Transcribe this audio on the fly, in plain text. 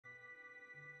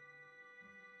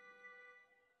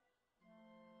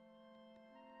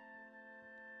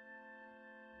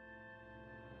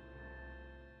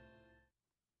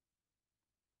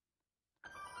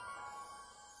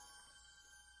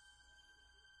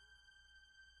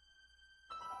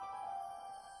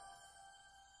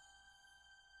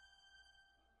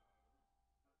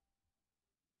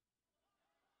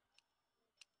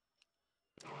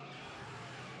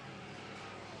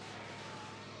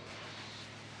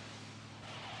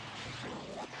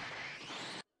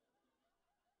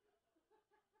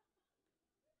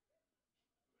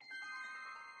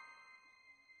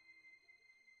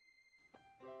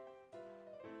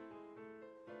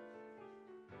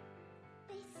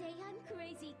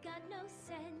crazy, got no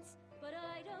sense, but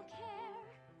I don't care.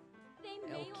 They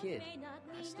may or Kid, may not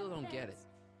mean I still don't get it.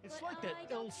 It's like that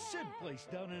El Cid place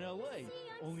down in L.A.,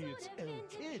 only it's El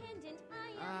Kid.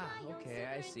 Ah, okay,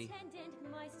 I see.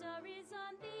 My star is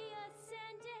on the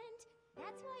ascendant.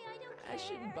 That's why I don't care. I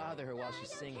shouldn't bother her while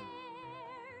she's singing.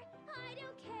 I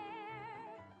don't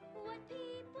care what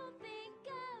people think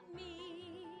of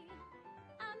me.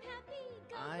 I'm happy,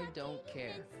 go I lucky, don't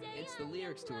care. and say It's the I am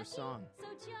lyrics to her lucky, song. So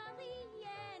jolly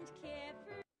and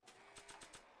carefree.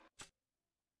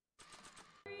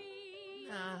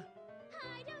 Nah.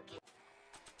 I don't care.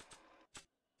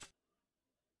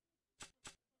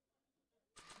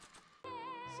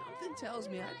 Something tells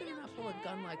me I better not pull a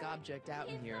gun-like object out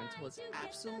in here until it's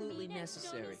absolutely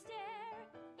necessary.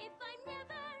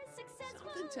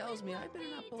 Something tells me I better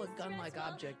not pull a gun-like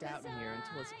object out in here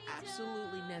until it's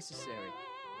absolutely necessary.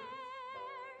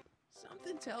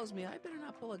 Something tells me I better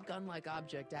not pull a gun-like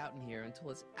object out in here until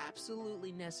it's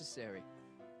absolutely necessary.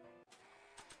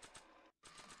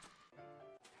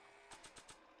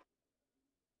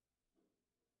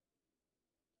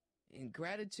 In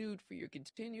gratitude for your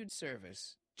continued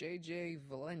service, J.J.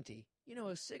 Valenti. You know,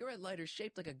 a cigarette lighter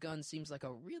shaped like a gun seems like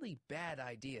a really bad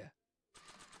idea.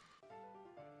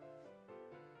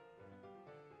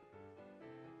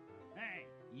 Hey,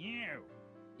 you!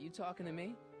 You talking to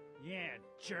me? Yeah,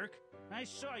 jerk. I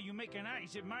saw you making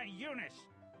eyes at my Eunice.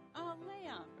 Oh, lay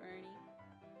off, Ernie.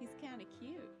 He's kind of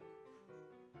cute.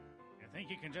 You think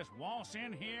you can just waltz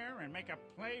in here and make a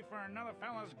play for another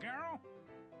fella's girl?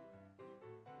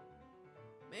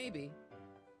 Maybe.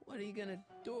 What are you gonna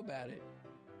do about it,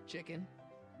 chicken?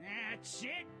 That's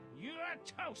it! You're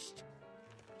toast!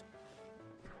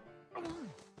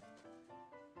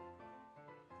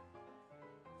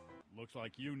 Looks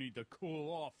like you need to cool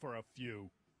off for a few.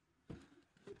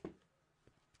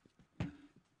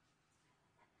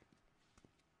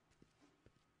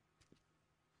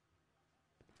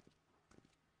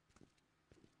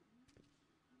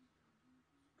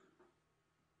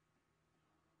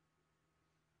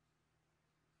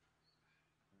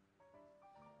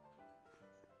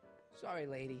 Sorry,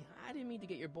 lady. I didn't mean to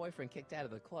get your boyfriend kicked out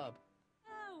of the club.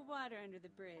 Oh, water under the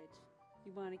bridge.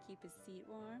 You want to keep his seat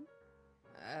warm?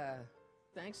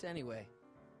 Thanks anyway.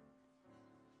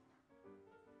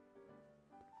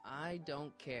 I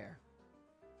don't care.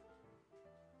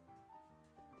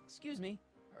 Excuse me,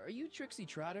 are you Trixie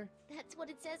Trotter? That's what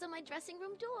it says on my dressing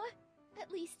room door. At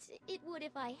least, it would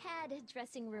if I had a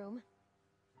dressing room.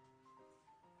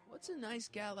 What's a nice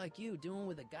gal like you doing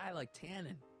with a guy like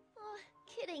Tannen? Oh,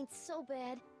 Kid ain't so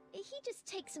bad. He just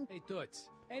takes some... Hey, Toots,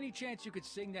 any chance you could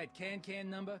sing that can-can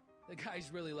number? The guys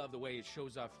really love the way it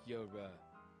shows off your,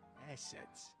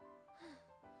 assets.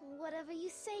 Whatever you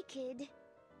say, kid.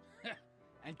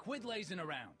 And quit lazing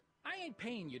around. I ain't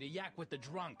paying you to yak with the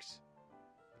drunks.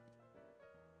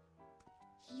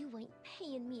 You ain't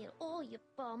paying me at all, you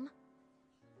bum.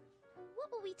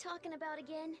 What were we talking about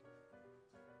again?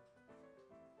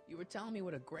 You were telling me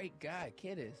what a great guy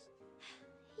Kid is.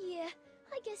 Yeah,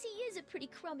 I guess he is a pretty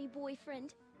crummy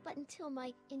boyfriend. But until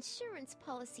my insurance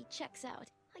policy checks out,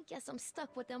 I guess I'm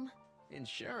stuck with him.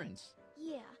 Insurance?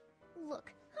 Yeah.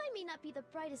 Look, I may not be the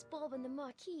brightest bulb in the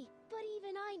marquee, but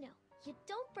even I know you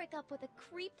don't break up with a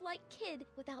creep like Kid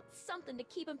without something to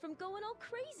keep him from going all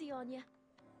crazy on you.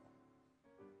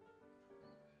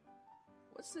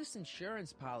 What's this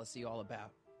insurance policy all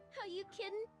about? Are you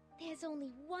kidding? There's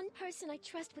only one person I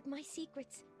trust with my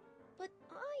secrets. But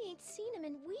I ain't seen him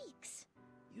in weeks.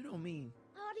 You don't mean...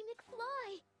 Artie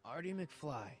McFly. Artie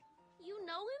McFly. You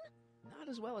know him? Not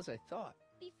as well as I thought.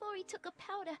 Before he took a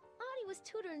powder, Artie was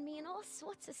tutoring me in all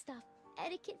sorts of stuff.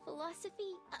 Etiquette,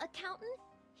 philosophy, accounting.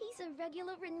 He's a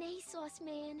regular Renaissance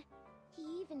man. He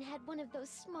even had one of those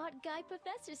smart guy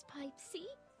professor's pipes, see?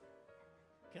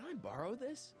 Can I borrow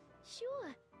this?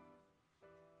 Sure.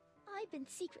 I've been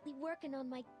secretly working on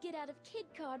my get-out-of-kid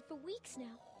card for weeks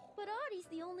now. But Artie's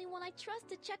the only one I trust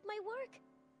to check my work.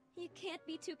 You can't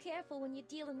be too careful when you're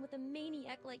dealing with a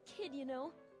maniac like Kid, you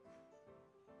know.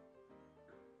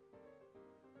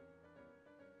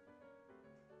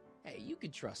 Hey, you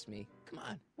can trust me. Come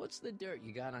on, what's the dirt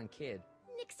you got on Kid?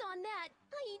 Nix on that.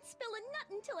 I ain't spilling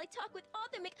nothing till I talk with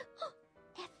Arthur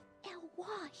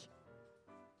F.L.Y.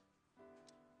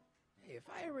 Hey, if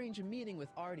I arrange a meeting with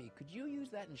Artie, could you use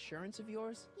that insurance of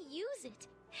yours? Use it.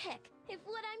 Heck, if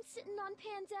what I'm sitting on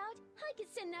pans out, I could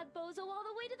send that bozo all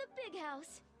the way to the big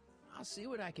house. I'll see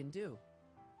what I can do.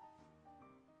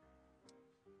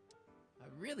 I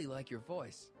really like your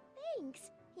voice.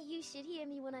 Thanks. You should hear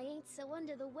me when I ain't so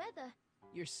under the weather.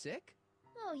 You're sick?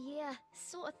 Oh yeah,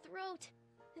 sore throat.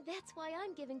 That's why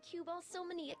I'm giving Cue Ball so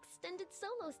many extended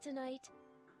solos tonight.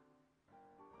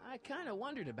 I kinda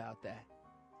wondered about that.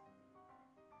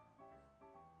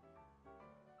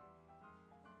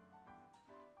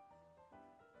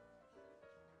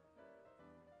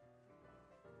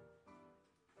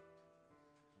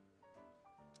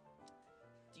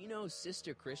 Do you know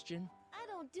Sister Christian? I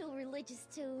don't do religious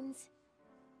tunes.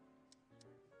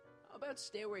 How about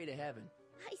Stairway to Heaven?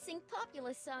 I sing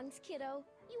popular songs, kiddo.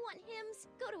 You want hymns?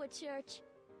 Go to a church.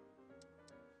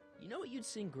 You know what you'd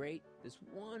sing great? This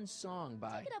one song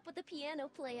by... Take it up with the piano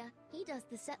player. He does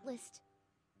the set list.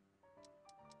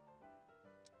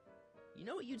 You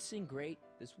know what you'd sing great?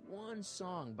 This one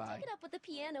song by... Take it up with the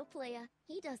piano player.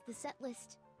 He does the set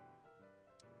list.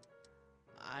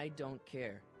 I don't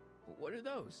care. But what are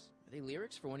those? Are they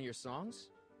lyrics for one of your songs?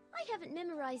 I haven't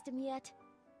memorized them yet.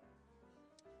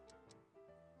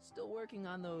 Still working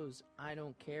on those I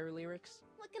don't care lyrics?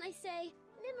 What can I say?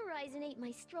 Memorizing ain't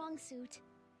my strong suit.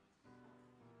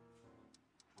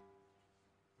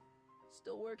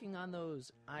 Still working on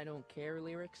those I don't care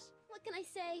lyrics? What can I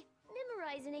say?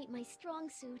 Memorizing ain't my strong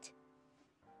suit.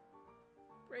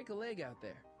 Break a leg out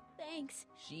there. Thanks.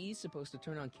 She's supposed to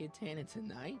turn on Kid Tannen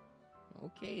tonight?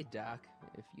 Okay, Doc,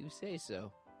 if you say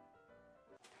so.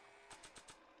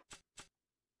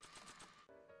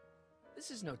 This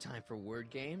is no time for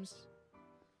word games.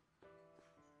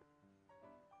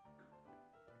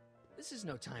 This is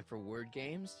no time for word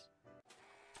games.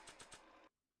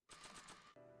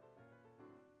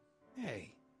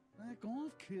 Hey, back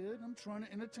off, kid. I'm trying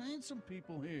to entertain some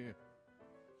people here.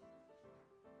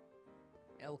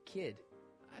 El Kid.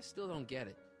 I still don't get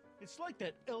it. It's like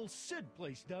that El Cid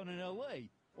place down in L.A.,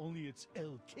 only it's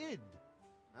El Kid.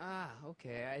 Ah,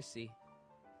 okay, I see.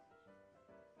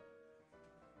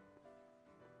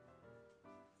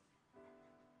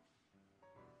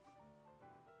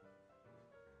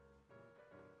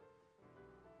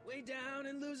 Way down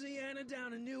in Louisiana,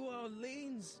 down in New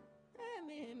Orleans.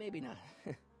 Maybe not.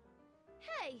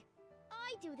 Hey,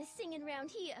 I do the singing round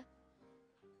here.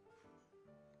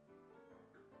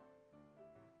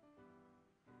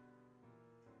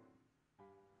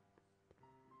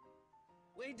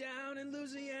 Way down in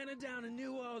Louisiana, down in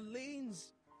New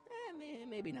Orleans.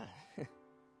 Maybe not.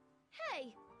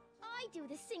 Hey, I do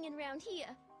the singing round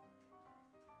here.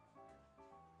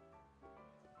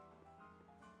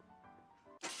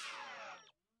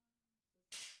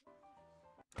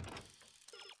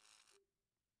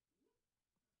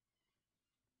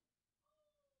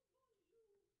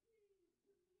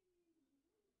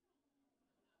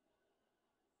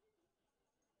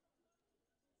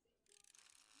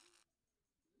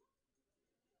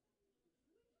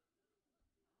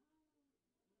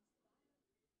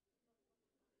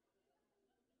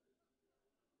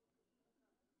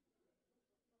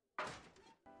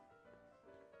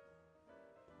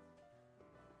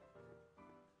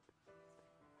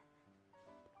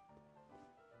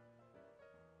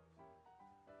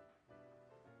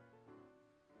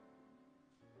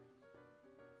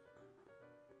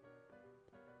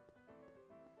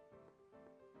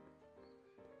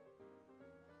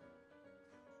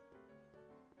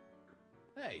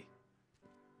 Hey,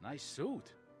 nice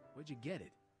suit. Where'd you get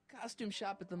it? Costume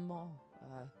shop at the mall.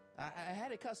 I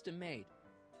had it custom made.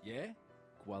 Yeah?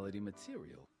 Quality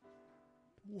material.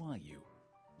 Who are you?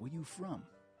 Where you from?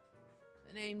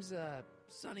 The name's,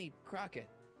 Sonny Crockett.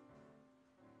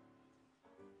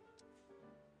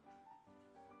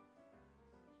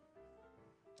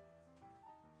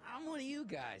 I'm one of you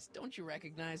guys. Don't you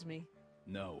recognize me?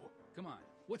 No. Come on,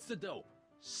 what's the dope?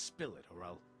 Spill it, or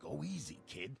I'll... Go easy,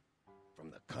 kid. From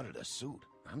the cut of the suit,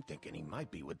 I'm thinking he might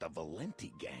be with the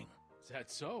Valenti gang. Is that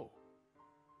so?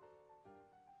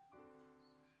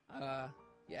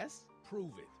 Yes?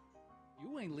 Prove it.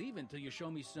 You ain't leaving till you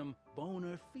show me some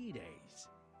bona fides.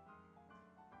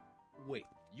 Wait,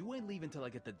 you ain't leaving till I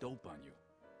get the dope on you.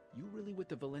 You really with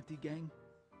the Valenti gang?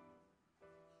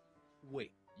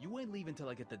 Wait, you ain't leaving till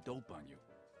I get the dope on you.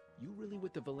 You really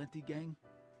with the Valenti gang?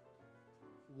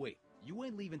 Wait, you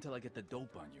ain't leaving till I get the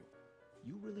dope on you.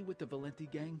 You really with the Valenti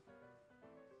gang?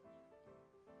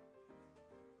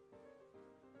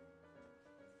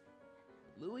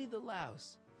 Louis the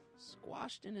Louse.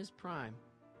 Squashed in his prime.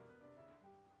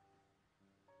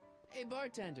 Hey,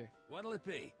 bartender. What'll it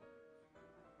be?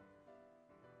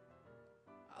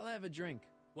 I'll have a drink.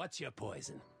 What's your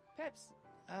poison? Peps.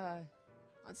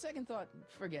 On second thought,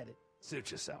 forget it.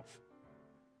 Suit yourself.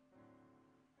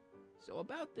 So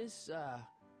about this,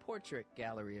 portrait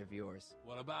gallery of yours.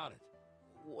 What about it?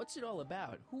 What's it all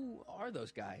about? Who are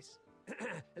those guys?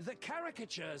 The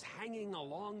caricatures hanging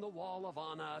along the Wall of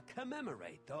Honor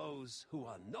commemorate those who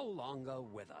are no longer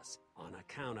with us on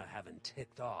account of having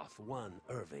ticked off one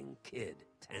Irving Kid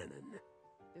Tannen.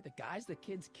 They're the guys the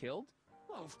kids killed?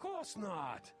 Well, of course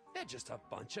not. They're just a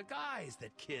bunch of guys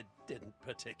that Kid didn't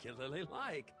particularly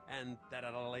like, and that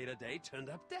at a later date turned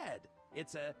up dead.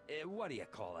 It's what do you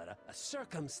call it? A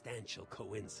circumstantial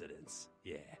coincidence.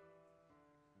 Yeah.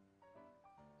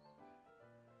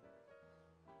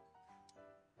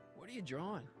 What are you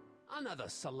drawing? Another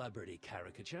celebrity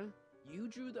caricature. You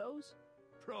drew those?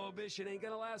 Prohibition ain't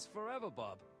gonna last forever,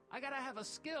 Bob. I gotta have a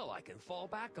skill I can fall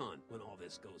back on when all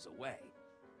this goes away.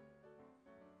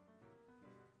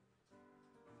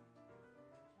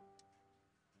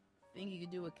 Think you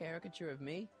could do a caricature of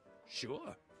me?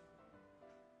 Sure.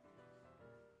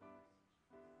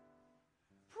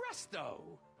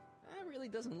 Presto! That really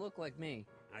doesn't look like me.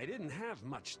 I didn't have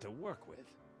much to work with.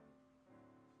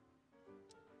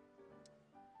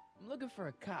 I'm looking for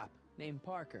a cop named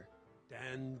Parker.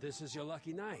 Dan, this is your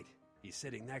lucky night. He's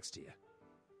sitting next to you.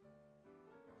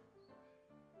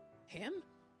 Him?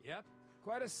 Yep.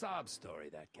 Quite a sob story,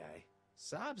 that guy.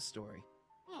 Sob story?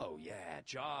 Oh, yeah.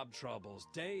 Job troubles,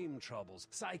 dame troubles,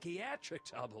 psychiatric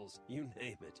troubles, you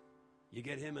name it. You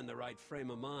get him in the right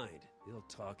frame of mind, he'll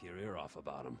talk your ear off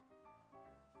about him.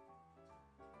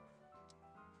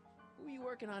 Who are you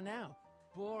working on now?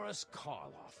 Boris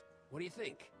Karloff. What do you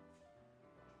think?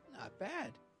 Not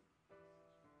bad.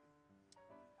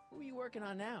 Who are you working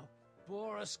on now?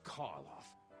 Boris Karloff.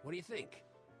 What do you think?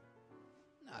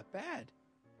 Not bad.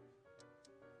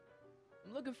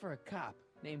 I'm looking for a cop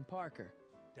named Parker.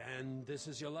 Dan, this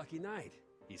is your lucky night.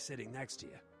 He's sitting next to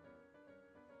you.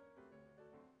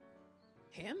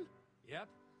 Him? Yep.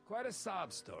 Quite a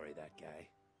sob story, that guy.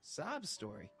 Sob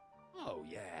story? Oh,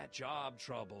 yeah. Job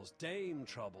troubles, dame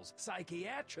troubles,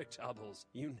 psychiatric troubles,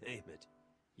 you name it.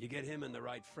 You get him in the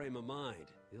right frame of mind,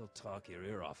 he'll talk your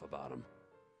ear off about him.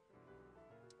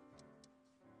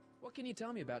 What can you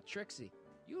tell me about Trixie?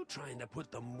 You trying to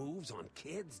put the moves on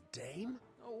kids, dame?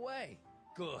 No way.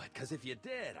 Good, because if you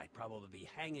did, I'd probably be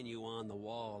hanging you on the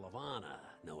Wall of Honor.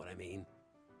 Know what I mean?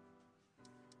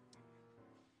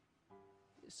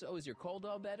 So is your cold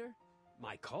all better?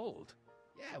 My cold?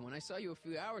 Yeah, when I saw you a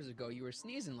few hours ago, you were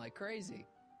sneezing like crazy.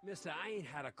 Mister, I ain't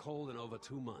had a cold in over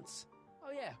 2 months.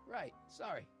 Oh yeah, right.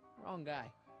 Sorry. Wrong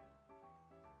guy.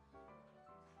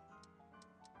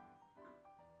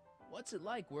 What's it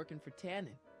like working for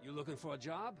Tannen? You looking for a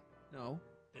job? No.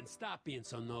 Then stop being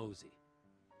so nosy.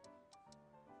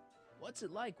 What's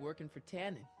it like working for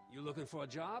Tannen? You looking for a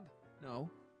job? No.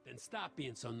 Then stop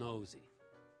being so nosy.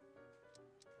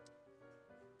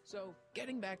 So,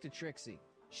 getting back to Trixie.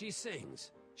 She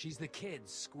sings. She's the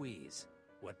kid's squeeze.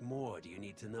 What more do you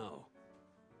need to know?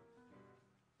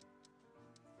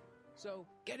 So,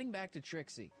 getting back to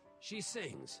Trixie. She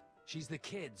sings. She's the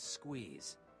kid's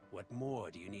squeeze. What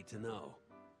more do you need to know?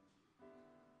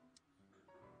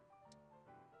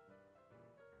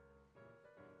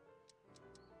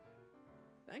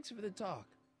 Thanks for the talk.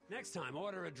 Next time,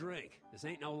 order a drink. This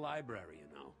ain't no library,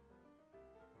 you know.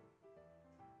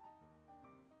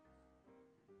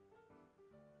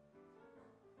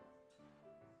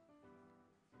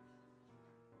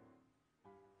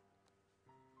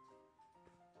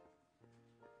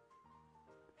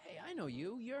 Hey, I know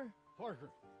you. You're... Parker.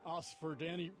 Us for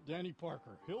Danny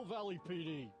Parker. Hill Valley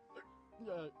PD.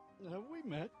 Have we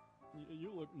met?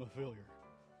 You look familiar.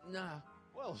 Nah.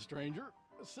 Well, stranger,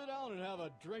 sit down and have a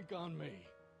drink on me.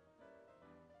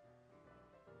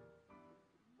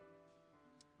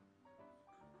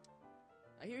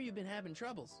 I hear you've been having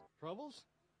troubles. Troubles?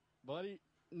 Buddy,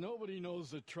 nobody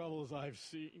knows the troubles I've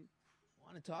seen.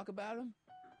 Want to talk about them?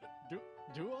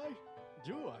 Do I?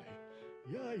 Do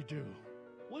I? Yeah, I do.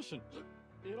 Listen,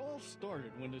 it all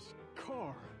started when this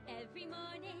car... Every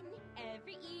morning,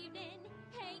 every evening,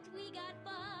 ain't we got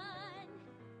fun?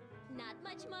 Not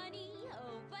much money,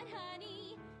 oh, but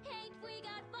honey, ain't we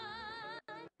got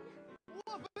fun?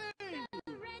 Whoopee!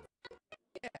 The rent,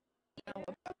 Now,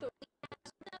 about the...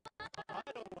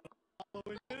 I don't want to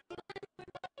follow into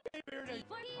the beard and...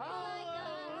 for people like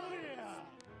Hallelujah!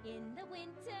 us. In the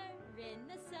winter, in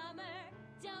the summer,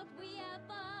 don't we have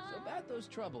fun? So about those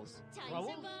troubles. Times Troubles?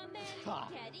 are bumming, Ha!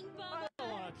 getting I bummer. don't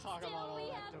want to talk Still about all we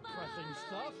that have depressing fun.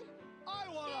 stuff. I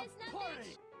want There's to nothing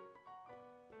party!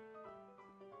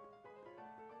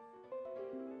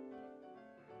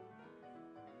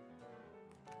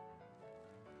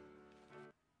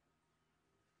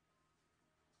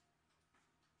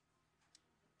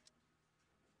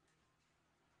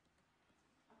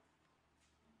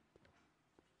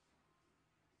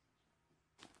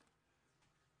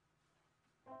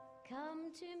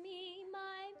 Come to me,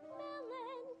 my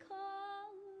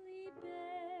melancholy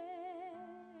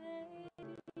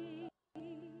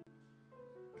baby.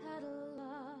 Cuddle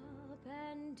up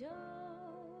and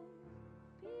don't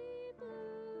be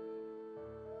blue.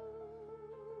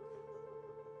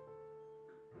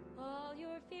 All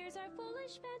your fears are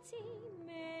foolish fancy,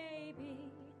 maybe.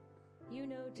 You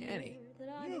know, dear, Danny. that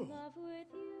I'm in love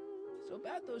with you. So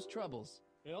about those troubles.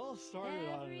 It all started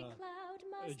on Every cloud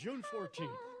must June 14th.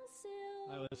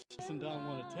 I was chasing down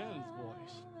one of Tannen's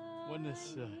boys when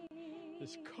this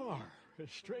car,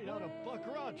 straight out of Buck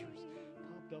Rogers,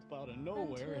 popped up out of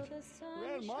nowhere and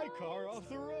ran my car off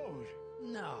the road.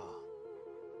 No.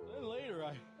 Then later,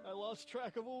 I lost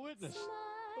track of a witness.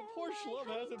 The poor schlub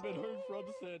hasn't been heard from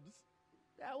since.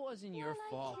 That wasn't your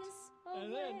fault.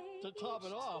 And then, to top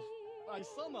it off, I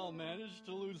somehow managed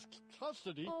to lose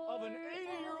custody of an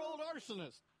 80-year-old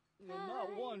arsonist. And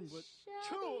not one, but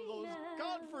two of those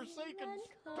godforsaken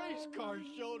space cars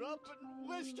showed up and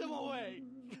whisked him away.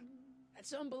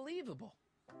 That's unbelievable.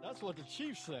 That's what the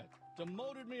chief said.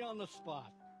 Demoted me on the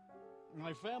spot.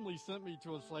 My family sent me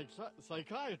to a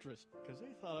psychiatrist because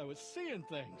they thought I was seeing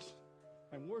things.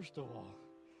 And worst of all,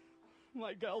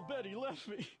 my gal Betty left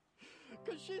me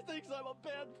because she thinks I'm a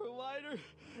bad provider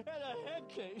and a head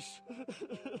case.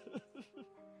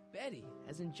 Betty,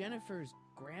 as in Jennifer's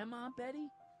grandma Betty?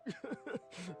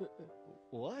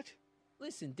 What?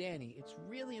 Listen, Danny, it's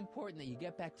really important that you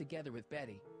get back together with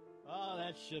Betty. Oh,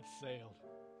 that ship sailed.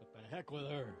 But the heck with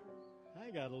her. I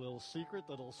got a little secret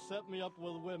that'll set me up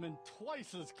with women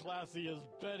twice as classy as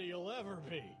Betty will ever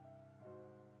be.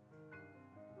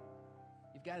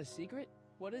 You've got a secret?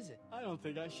 What is it? I don't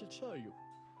think I should tell you.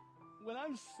 When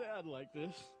I'm sad like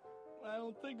this, I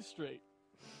don't think straight.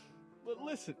 But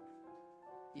listen.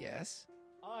 Yes?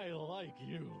 I like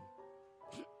you.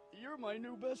 You're my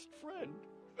new best friend.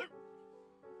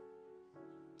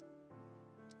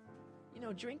 You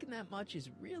know, drinking that much is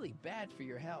really bad for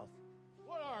your health.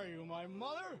 What are you, my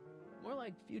mother? More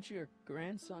like future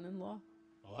grandson-in-law.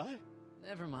 What?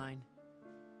 Never mind.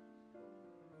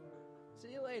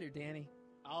 See you later, Danny.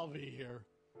 I'll be here.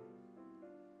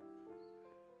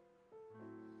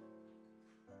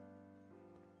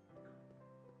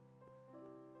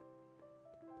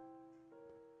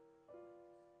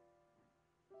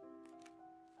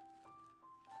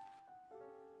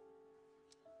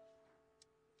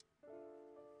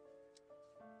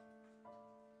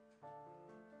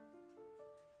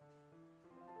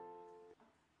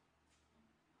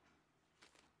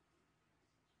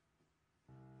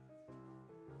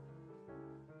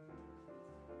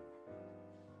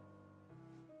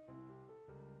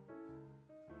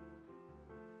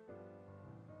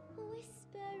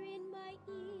 Whisper in my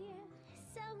ear,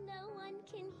 so no one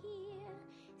can hear.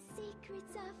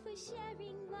 Secrets are for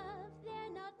sharing love,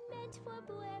 they're not meant for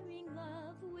blaring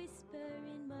love. Whisper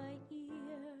in my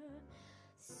ear,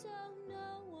 so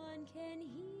no one can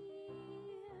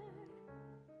hear.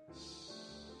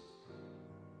 Shh.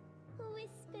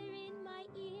 Whisper in my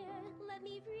ear, let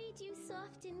me read you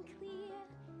soft and clear.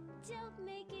 Don't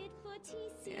make it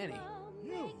fortissimo, Danny,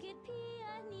 make it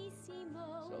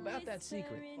pianissimo. So about that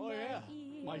secret. Oh yeah,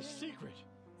 my secret.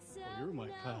 Well, you're my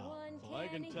pal, so I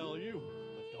can tell you,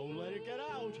 but don't let it get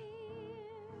out.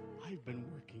 I've been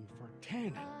working for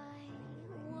Tannen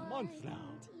for over a month now.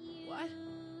 What?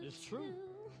 It's true.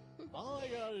 All I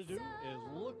gotta do is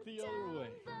look the other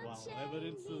way while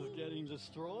evidence is getting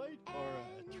destroyed or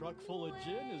a truck full of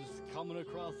gin is coming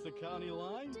across the county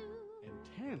line. And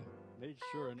Tannen makes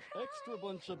sure an extra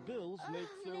bunch of bills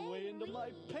makes their way into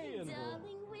my pay envelope.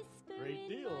 Great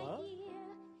deal, huh?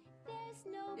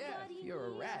 Yeah, if you're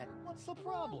a rat. What's the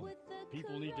problem?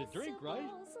 People need to drink, right?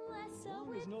 As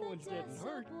long as no one's getting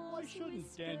hurt, why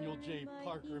shouldn't Daniel J.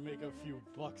 Parker make a few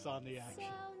bucks on the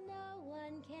action?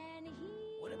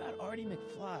 What about Artie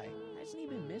McFly? Hasn't he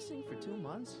been missing for 2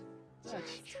 months?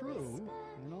 That's true,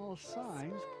 and all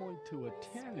signs point to a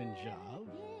Tannen job.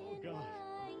 Oh, God.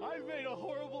 I made a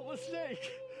horrible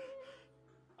mistake.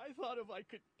 I thought if I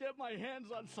could get my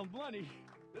hands on some money,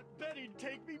 that Betty'd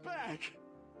take me back.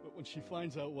 But when she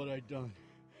finds out what I'd done,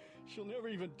 she'll never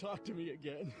even talk to me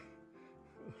again.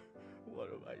 What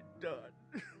have I done?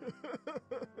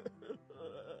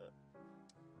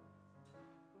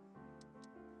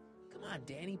 Come on,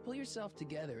 Danny, pull yourself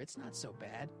together. It's not so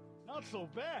bad. Not so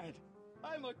bad.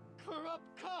 I'm a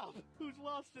corrupt cop who's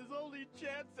lost his only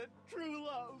chance at true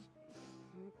love.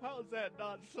 How's that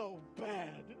not so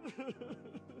bad?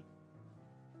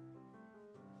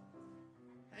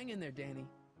 Hang in there, Danny.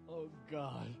 Oh,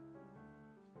 God.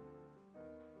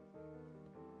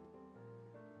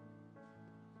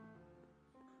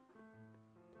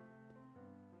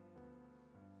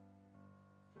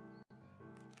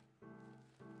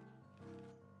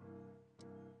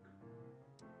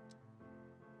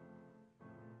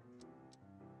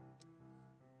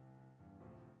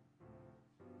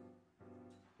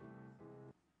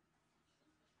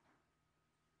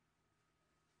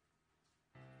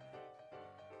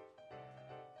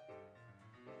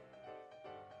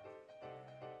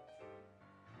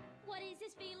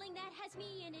 this feeling that has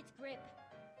me in its grip.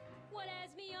 What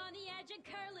has me on the edge and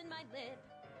curling my lip?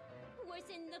 Worse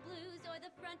in the blues or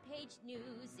the front page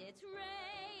news, it's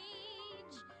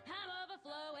rage. I'm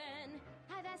overflowing.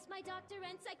 I've asked my doctor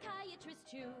and psychiatrist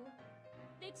too.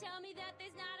 They tell me that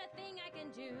there's not a thing I can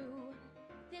do.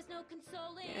 There's no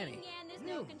consoling Danny. and there's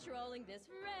no controlling this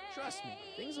rage. Trust me,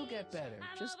 things will get better.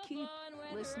 Just keep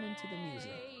listening to the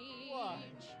music. Why?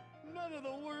 None of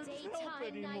the words help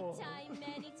Daytime, anymore. nighttime,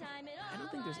 anytime at all. I don't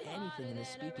think there's anything in the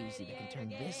speakeasy that can turn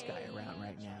this guy around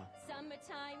right now.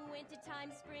 Summertime,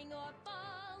 wintertime, spring or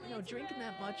fall. You know, drinking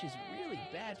that much is really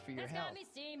bad for your health.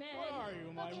 What are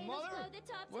you, my mother?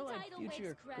 More like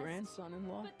future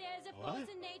grandson-in-law. But there's a What? force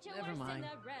in nature Never worse mind.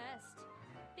 than the rest.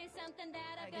 There's something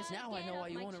that I I've guess gotta now I get know why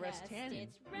off you my won't arrest chest. Tannen.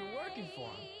 It's You're working for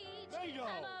him. rage. Bingo.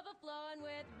 I'm overflowing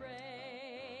with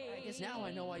rage. I guess now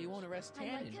I know why you won't arrest I'm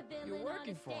Tannen. like a villain You're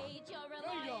working on a for him. stage. You're a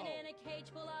lion Bingo. in a cage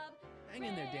full of Hang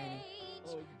in there, Danny. rage.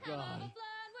 Oh, God. I'm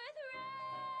overflowing with rage.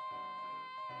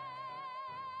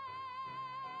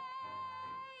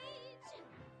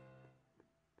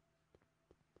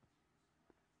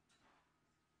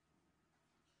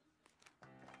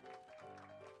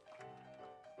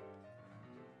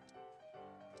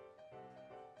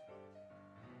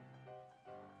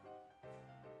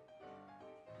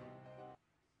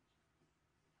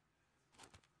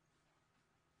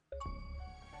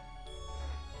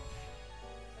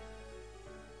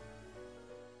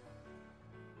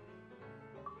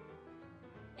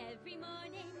 Every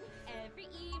morning, every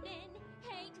evening,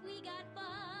 ain't we got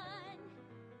fun?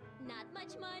 Not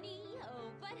much money, oh,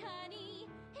 but honey,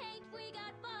 ain't we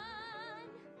got fun?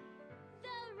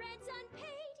 The rent's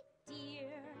unpaid,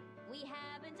 dear, we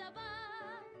haven't a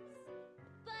bus.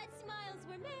 But smiles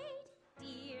were made,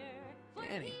 dear, for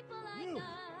Danny, people like you. us.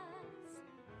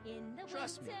 In the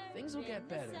Trust me, winter, things will in get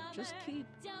the better. Just summer, keep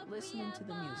don't we listening have to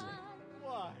the music. fun?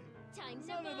 Why? Times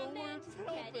None a of the moment, words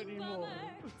help getting anymore.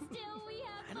 bummer, still we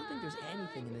have I don't think there's fun.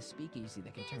 anything in the speakeasy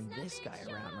that can turn There's this guy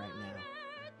nothing around right now. surer.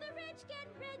 The rich get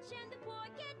rich and the poor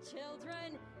get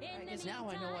children. In I the guess now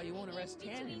I know why you won't meantime, arrest in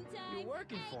Tannen. between You're time,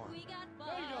 working for ain't him. we got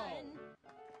Bingo. fun.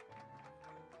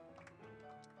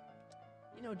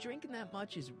 You know, drinking that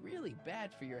much is really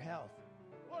bad for your health.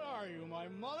 What are you, my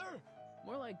mother?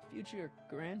 More like future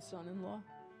grandson-in-law.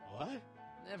 What?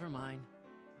 Never mind.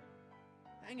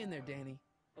 Hang in there, Danny.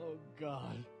 Oh,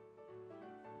 God.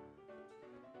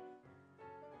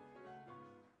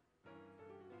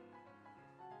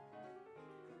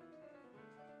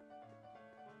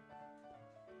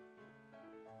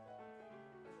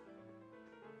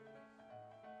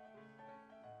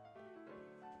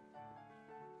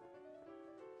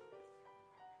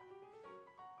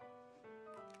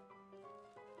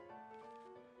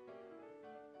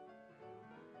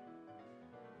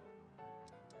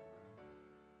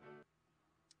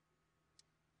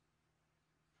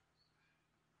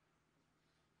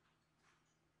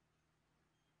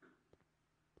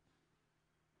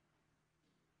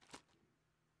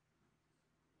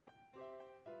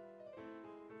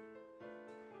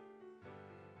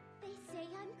 They say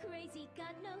I'm crazy,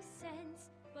 got no sense,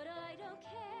 but I don't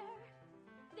care.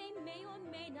 They may or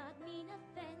may not mean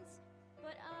offense,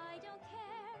 but I don't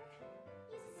care.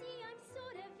 You see, I'm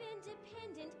sort of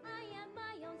independent. I am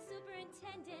my own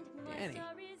superintendent. My Danny,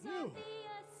 star is you. on the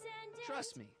ascendant.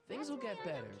 Trust me, things That's will get why I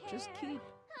better. don't Just care. keep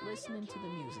I listening don't to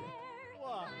the music. care.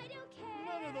 Why? I don't care.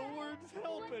 None of the words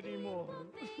help what anymore.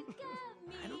 people think of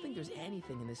me. I don't think there's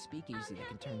anything in the speakeasy that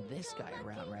can turn this guy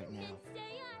around right now.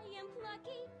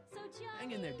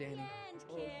 Hang in there, Danny.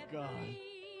 Oh, God.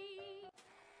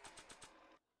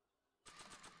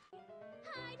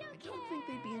 I I don't think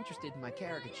they'd be interested in my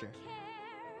caricature.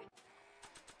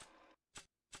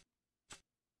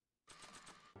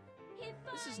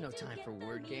 This is no time for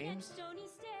word games.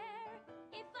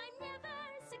 If I'm never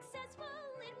successful,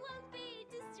 it won't be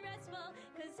distressful,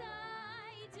 'cause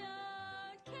I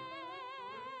don't care.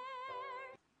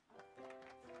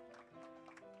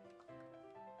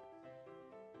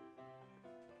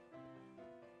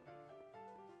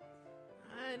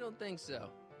 I don't think so.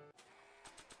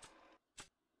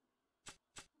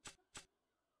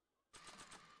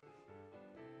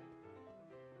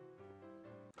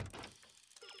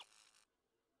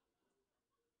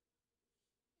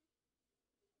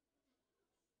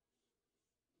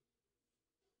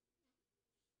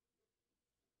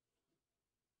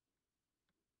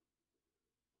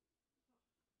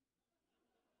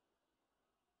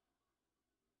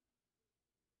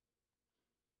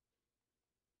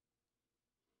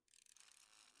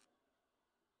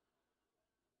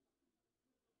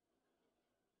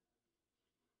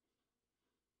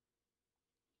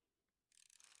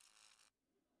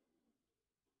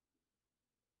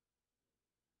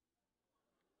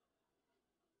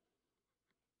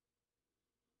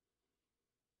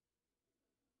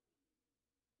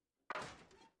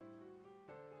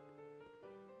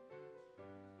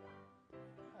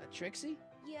 Trixie?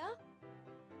 Yeah?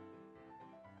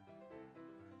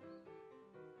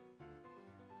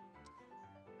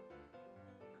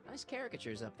 Nice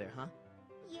caricatures up there, huh?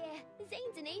 Yeah,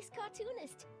 Zane's an ace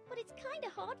cartoonist. But it's kinda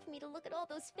hard for me to look at all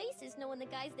those faces knowing the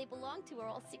guys they belong to are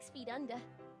all 6 feet under.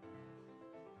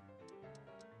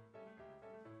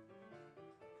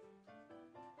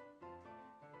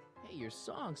 Hey, your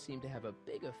songs seem to have a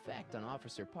big effect on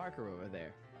Officer Parker over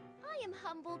there. I am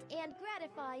humbled and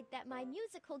gratified that my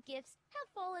musical gifts have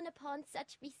fallen upon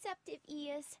such receptive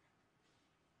ears.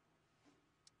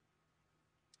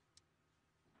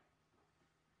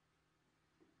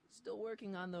 Still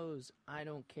working on those I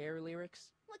don't care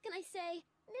lyrics? What can I say?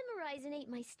 Memorizing ain't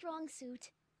my strong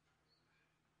suit.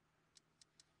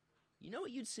 You know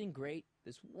what you'd sing great?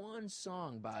 This one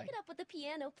song by... Take it up with the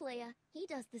piano player. He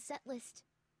does the set list.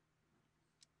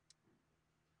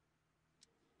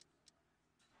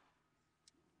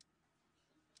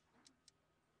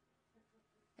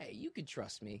 Hey, you can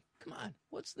trust me. Come on,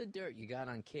 what's the dirt you got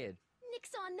on Kid? Nix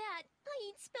on that. I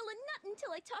ain't spilling nothing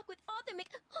till I talk with Arthur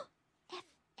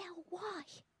F-L-Y.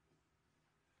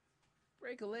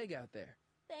 Break a leg out there.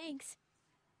 Thanks.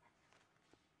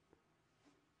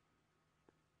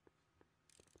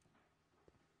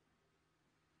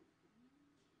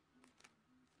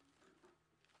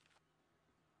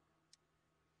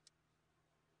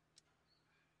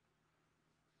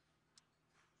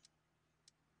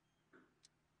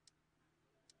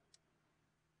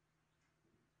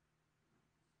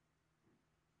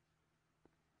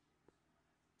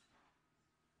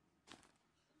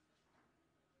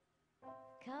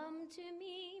 Come to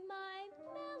me, my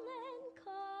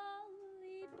melancholy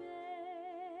baby.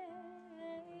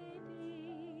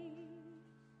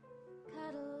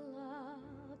 Cuddle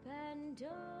up and don't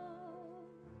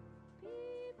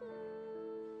be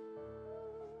blue.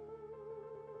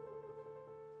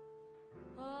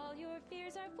 All your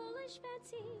fears are foolish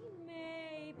fancy,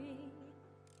 maybe.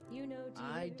 You know, dear,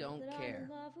 I don't that care. I'm in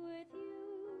love with you.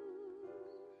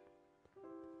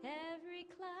 Every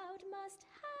cloud must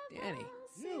have Danny. a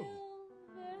silver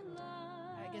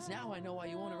line. I guess now I know why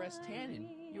you won't arrest Tannen.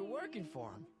 You're working for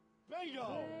him.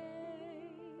 Bingo!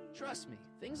 Trust me,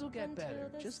 things will get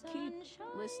better. Just keep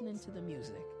listening to the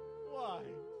music. Why?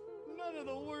 None of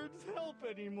the words help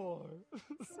anymore.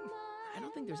 I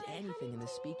don't think there's anything in the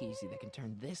speakeasy that can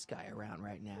turn this guy around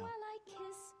right now. While I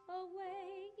kiss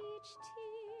away each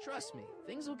tear. Trust me,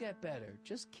 things will get better.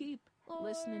 Just keep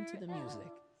listening to the music.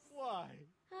 Why?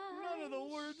 None of the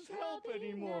words help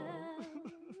anymore.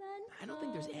 I don't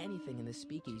think there's anything in the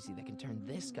speakeasy that can turn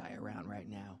this guy around right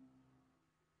now.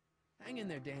 Hang in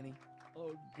there, Danny.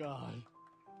 Oh, God.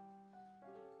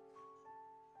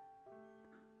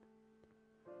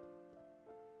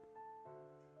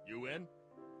 You in?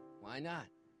 Why not?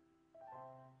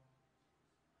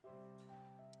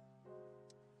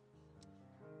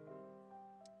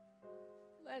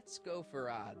 Let's go for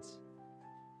odds.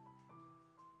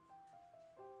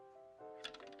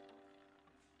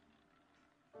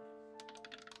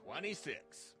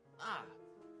 26. Ah.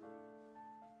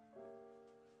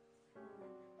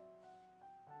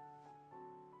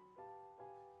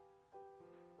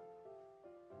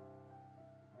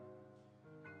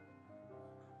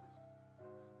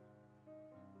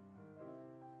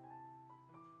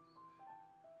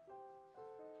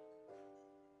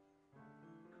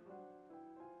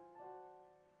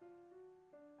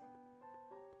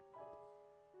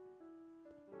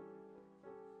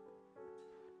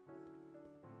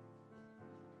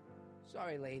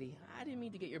 Sorry, lady. I didn't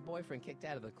mean to get your boyfriend kicked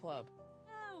out of the club.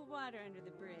 Oh, water under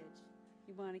the bridge.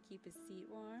 You want to keep his seat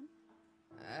warm?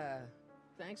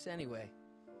 Thanks anyway.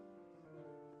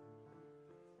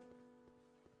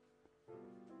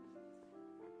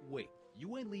 Wait,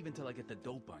 you ain't leaving till I get the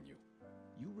dope on you.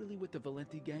 You really with the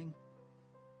Valenti gang?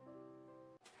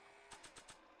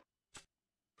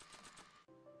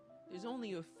 There's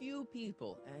only a few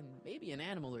people, and maybe an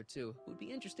animal or two, who'd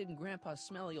be interested in Grandpa's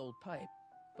smelly old pipe.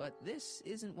 But this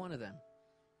isn't one of them.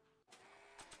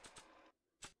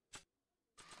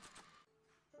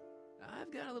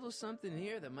 I've got a little something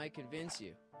here that might convince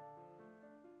you.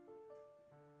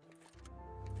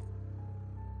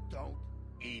 Don't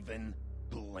even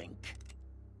blink.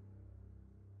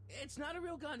 It's not a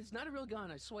real gun, it's not a real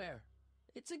gun, I swear.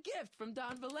 It's a gift from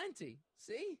Don Valenti,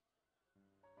 see?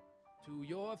 To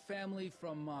your family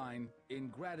from mine, in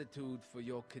gratitude for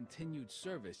your continued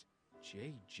service,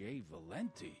 J.J.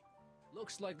 Valenti.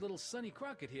 Looks like little Sonny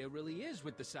Crockett here really is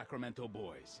with the Sacramento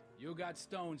boys. You got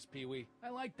stones, Pee-wee. I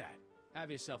like that.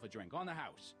 Have yourself a drink on the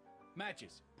house.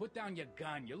 Matches, put down your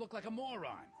gun. You look like a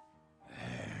moron.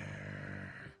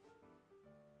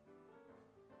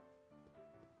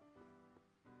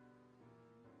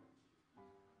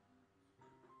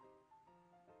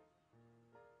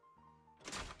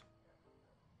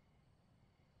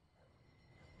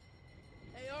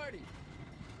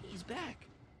 back.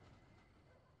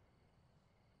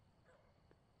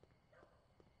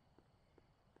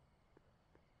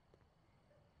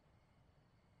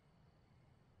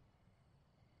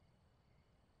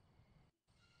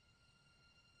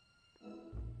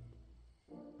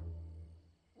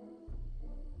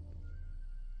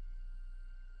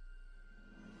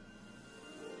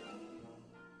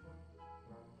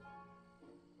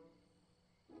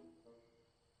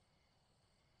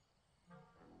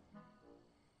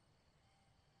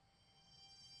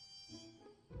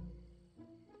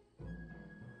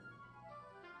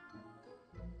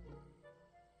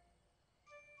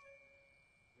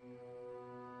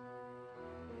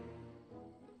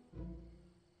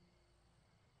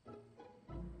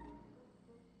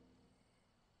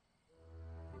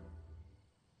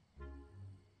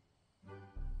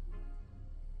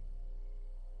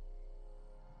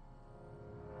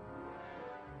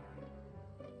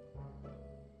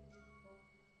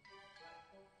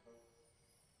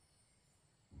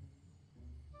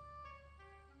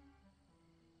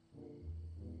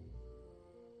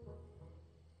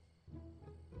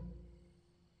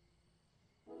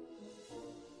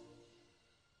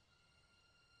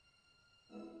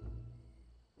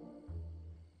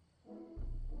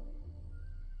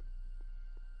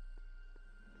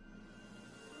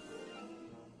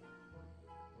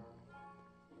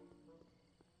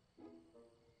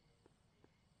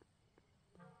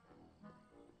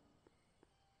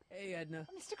 Hey, Edna.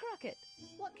 Mr. Crockett,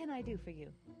 what can I do for you?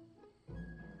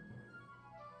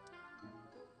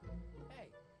 Hey,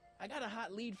 I got a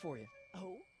hot lead for you.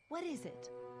 Oh? What is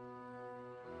it?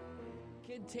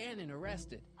 Kid Tannen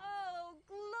arrested. Oh,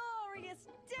 glorious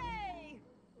day!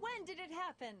 When did it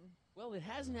happen? Well, it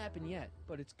hasn't happened yet,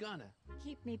 but it's gonna.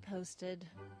 Keep me posted.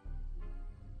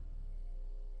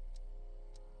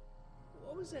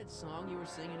 What was that song you were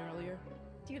singing earlier?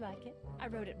 Do you like it? I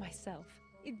wrote it myself.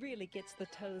 It really gets the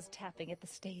toes tapping at the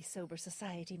Stay Sober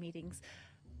Society meetings.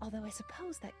 Although I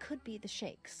suppose that could be the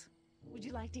Shakes. Would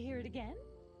you like to hear it again?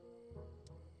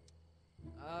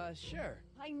 Sure.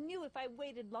 I knew if I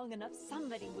waited long enough,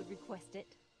 somebody would request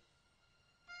it.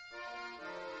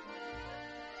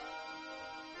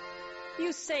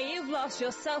 You say you've lost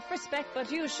your self-respect, but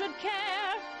you should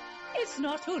care. It's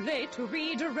not too late to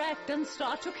redirect and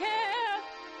start to care.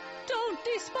 Don't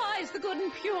despise the good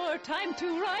and pure. Time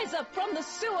to rise up from the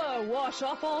sewer. Wash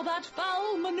off all that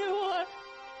foul manure.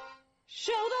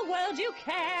 Show the world you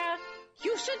care.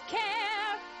 You should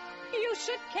care. You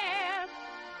should care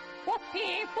what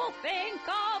people think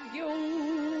of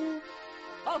you.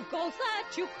 Of goals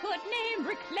that you could name.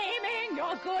 Reclaiming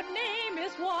your good name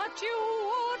is what you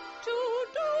ought to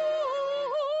do.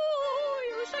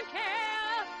 You should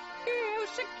care. You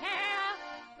should care.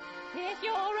 If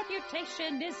your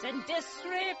reputation is in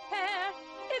disrepair,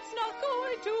 it's not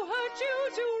going to hurt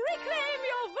you to reclaim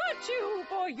your virtue,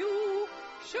 for you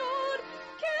should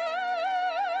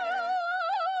care.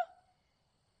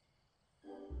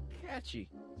 Catchy.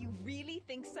 You really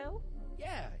think so?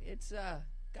 Yeah, it's,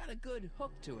 got a good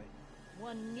hook to it.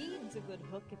 One needs a good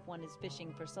hook if one is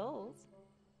fishing for souls.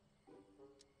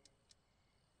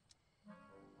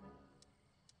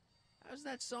 How's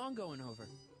that song going over?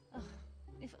 Ugh,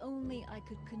 if only I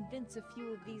could convince a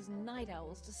few of these night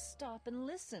owls to stop and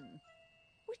listen.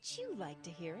 Would you like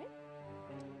to hear it?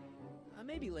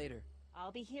 Maybe later.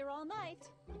 I'll be here all night.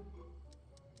 Do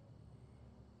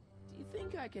you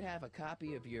think I could have a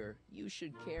copy of your You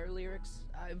Should Care lyrics?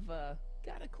 I've,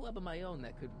 got a club of my own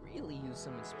that could really use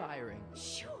some inspiring.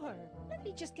 Sure. Let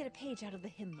me just get a page out of the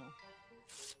hymnal.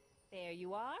 There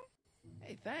you are.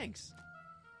 Hey, thanks.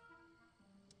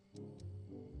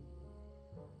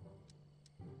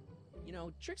 You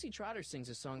know, Trixie Trotter sings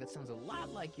a song that sounds a lot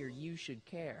like your You Should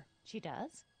Care. She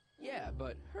does? Yeah,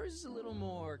 but hers is a little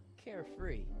more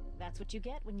carefree. That's what you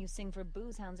get when you sing for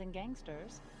booze hounds and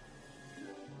gangsters.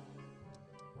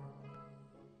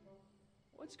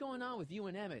 What's going on with you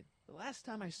and Emmett? The last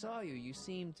time I saw you, you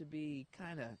seemed to be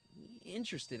kinda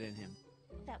interested in him.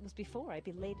 That was before I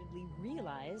belatedly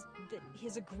realized that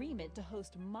his agreement to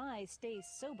host my Stay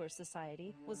Sober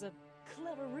Society was a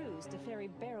clever ruse to ferry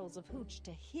barrels of hooch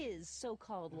to his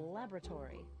so-called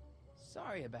laboratory.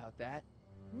 Sorry about that.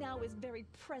 Now his very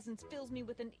presence fills me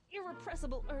with an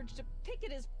irrepressible urge to pick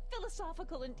at his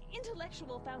philosophical and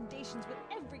intellectual foundations with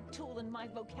every tool in my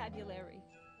vocabulary.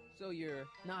 So you're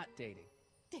not dating?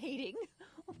 Dating?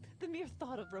 The mere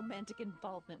thought of romantic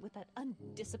involvement with that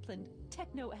undisciplined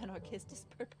techno-anarchist is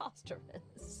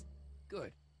preposterous.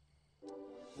 Good.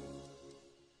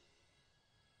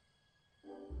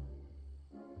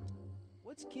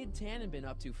 What's Kid Tannen been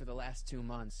up to for the last 2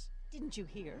 months? Didn't you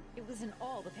hear? It was in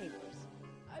all the papers.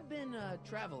 I've been,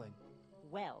 traveling.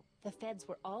 Well, the feds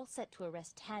were all set to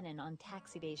arrest Tannen on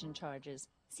tax evasion charges.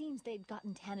 Seems they'd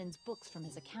gotten Tannen's books from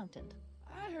his accountant.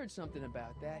 I heard something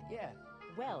about that, yeah.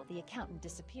 Well, the accountant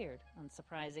disappeared,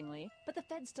 unsurprisingly, but the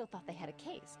feds still thought they had a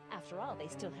case. After all, they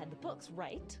still had the books,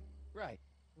 right? Right.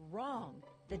 Wrong.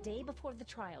 The day before the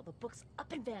trial, the books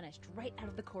up and vanished right out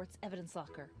of the court's evidence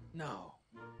locker. No.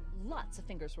 Lots of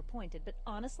fingers were pointed, but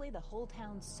honestly, the whole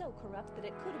town's so corrupt that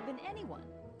it could have been anyone.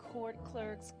 Court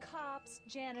clerks, cops,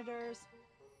 janitors.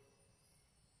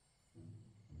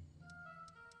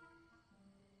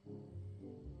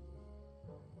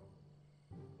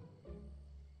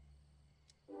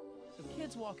 So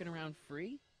kids walking around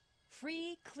free?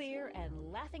 Free, clear,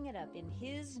 and laughing it up in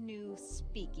his new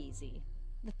speakeasy.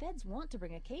 The feds want to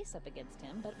bring a case up against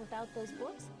him, but without those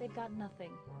books, they've got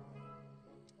nothing.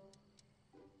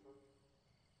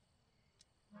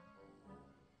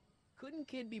 Couldn't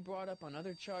Kid be brought up on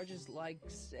other charges like,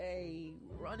 say,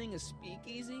 running a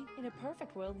speakeasy? In a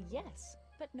perfect world, yes.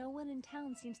 But no one in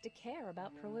town seems to care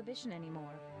about prohibition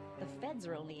anymore. The feds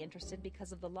are only interested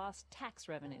because of the lost tax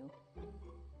revenue.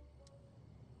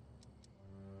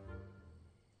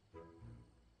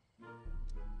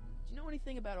 Do you know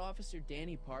anything about Officer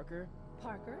Danny Parker?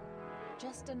 Parker?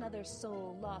 Just another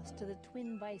soul lost to the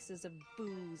twin vices of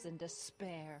booze and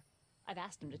despair. I've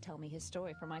asked him to tell me his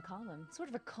story for my column. Sort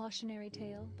of a cautionary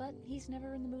tale, but he's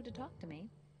never in the mood to talk to me.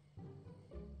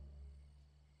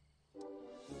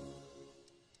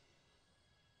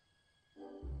 Do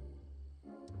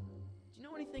you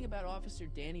know anything about Officer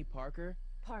Danny Parker?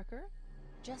 Parker?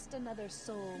 Just another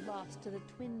soul lost to the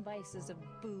twin vices of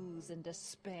booze and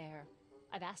despair.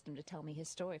 I've asked him to tell me his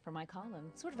story for my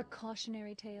column. Sort of a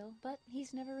cautionary tale, but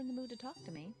he's never in the mood to talk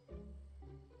to me.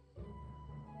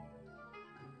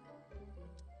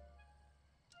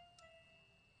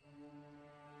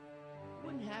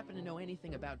 Wouldn't happen to know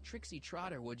anything about Trixie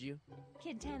Trotter, would you?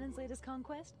 Kid Tannen's latest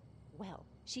conquest? Well,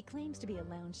 she claims to be a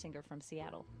lounge singer from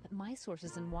Seattle, but my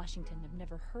sources in Washington have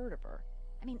never heard of her.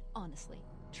 I mean, honestly,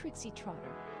 Trixie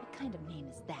Trotter, what kind of name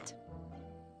is that?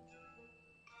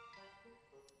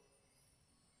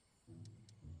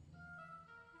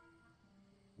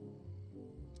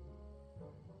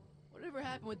 Whatever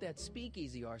happened with that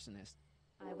speakeasy arsonist?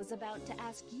 I was about to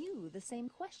ask you the same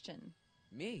question.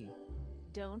 Me?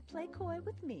 Don't play coy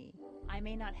with me. I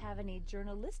may not have any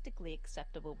journalistically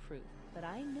acceptable proof, but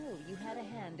I know you had a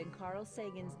hand in Carl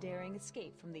Sagan's daring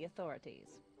escape from the authorities.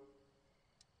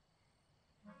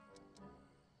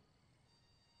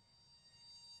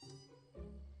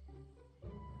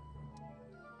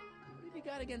 What have you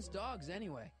got against dogs,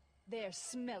 anyway? They're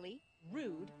smelly,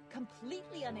 rude,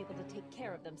 completely unable to take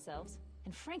care of themselves,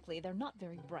 and frankly, they're not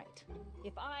very bright.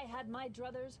 If I had my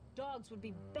druthers, dogs would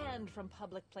be banned from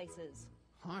public places.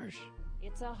 Harsh.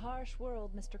 It's a harsh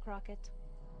world, Mr. Crockett.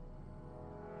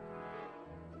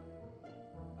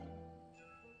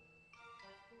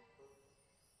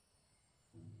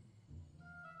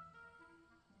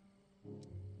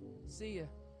 See ya.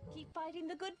 Keep fighting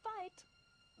the good fight.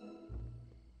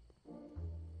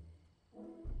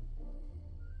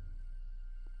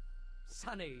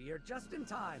 Sonny, you're just in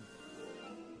time.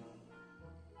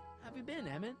 How have you been,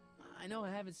 Emmett? I know I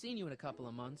haven't seen you in a couple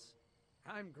of months.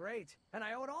 I'm great, and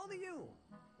I owe it all to you.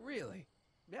 Really?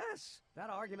 Yes, that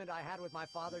argument I had with my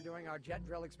father during our jet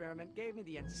drill experiment gave me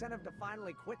the incentive to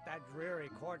finally quit that dreary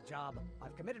court job.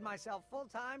 I've committed myself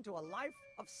full-time to a life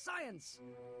of science.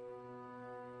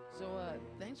 So,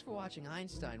 thanks for watching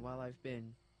Einstein while I've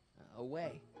been,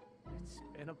 away. It's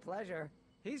been a pleasure.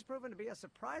 He's proven to be a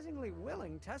surprisingly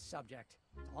willing test subject.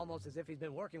 It's almost as if he's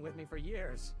been working with me for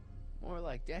years. More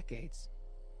like decades.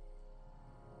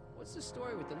 What's the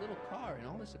story with the little car and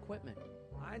all this equipment?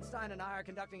 Einstein and I are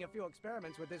conducting a few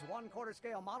experiments with this 1/4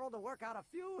 scale model to work out a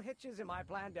few hitches in my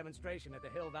planned demonstration at the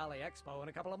Hill Valley Expo in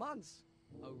a couple of months.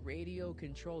 A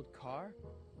radio-controlled car?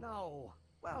 No.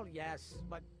 Well, yes,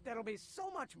 but there'll be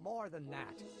so much more than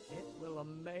that. It will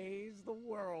amaze the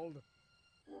world.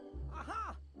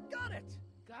 Aha! Got it!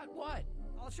 Got what?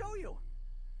 I'll show you.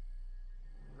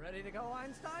 Ready to go,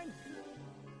 Einstein?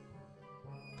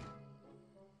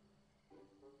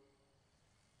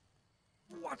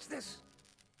 Watch this!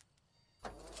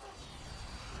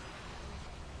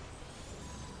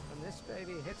 When this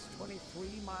baby hits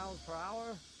 23 miles per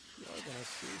hour, you're gonna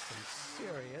see some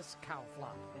serious cow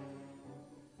flop.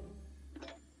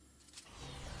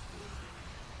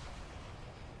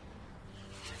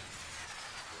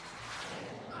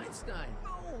 Einstein!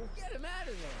 No! Get him out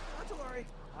of there! Not to worry.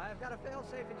 I've got a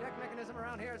fail-safe eject mechanism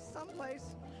around here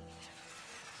someplace.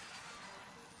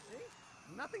 See?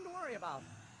 Nothing to worry about.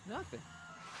 Nothing.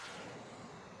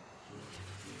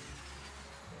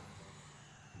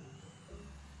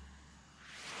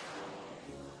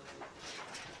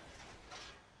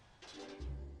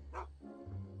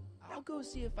 I'll go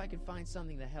see if I can find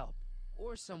something to help.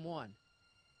 Or someone.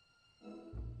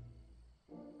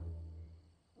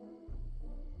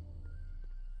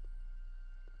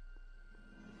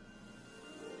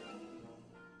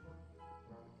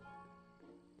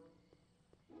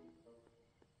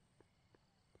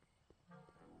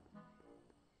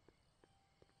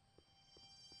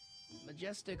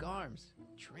 Majestic arms.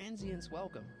 Transients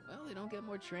welcome. Well, they don't get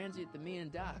more transient than me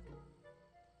and Doc.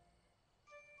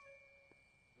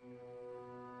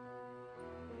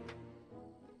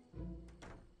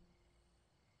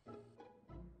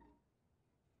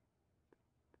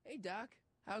 Hey, Doc.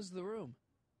 How's the room?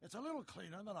 It's a little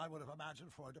cleaner than I would have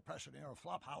imagined for a Depression-era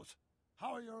flophouse.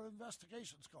 How are your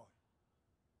investigations going?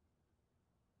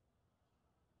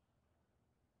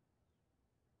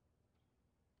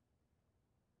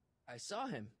 I saw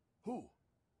him. Who?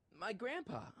 My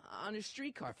grandpa, on a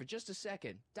streetcar for just a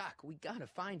second. Doc, we gotta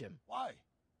find him. Why?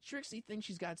 Trixie thinks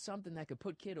she's got something that could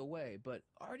put Kid away, but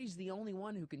Artie's the only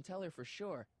one who can tell her for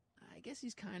sure. I guess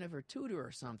he's kind of her tutor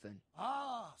or something.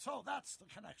 Ah, so that's the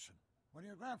connection. When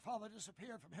your grandfather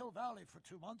disappeared from Hill Valley for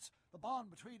 2 months, the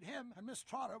bond between him and Miss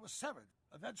Trotter was severed,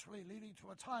 eventually leading to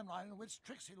a timeline in which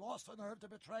Trixie lost the nerve to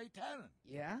betray Tannen.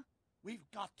 Yeah? We've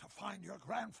got to find your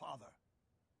grandfather.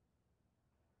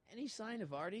 Any sign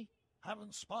of Artie?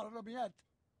 Haven't spotted him yet.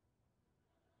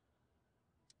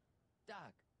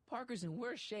 Doc, Parker's in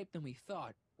worse shape than we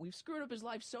thought. We've screwed up his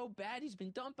life so bad he's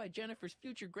been dumped by Jennifer's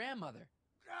future grandmother.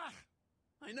 Ah!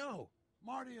 I know.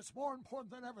 Marty, it's more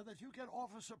important than ever that you get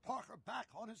Officer Parker back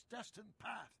on his destined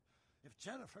path. If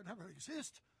Jennifer never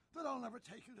exists, then I'll never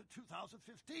take you to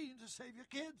 2015 to save your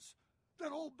kids.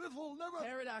 Then old Biff will never...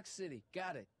 Paradox City.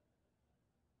 Got it.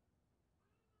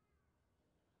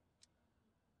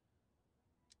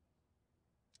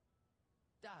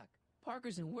 Doc,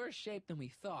 Parker's in worse shape than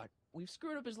we thought. We've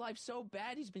screwed up his life so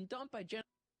bad he's been dumped by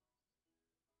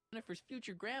Jennifer's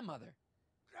future grandmother.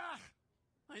 Ah!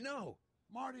 I know.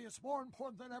 Marty, it's more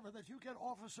important than ever that you get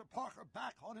Officer Parker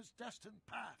back on his destined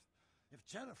path. If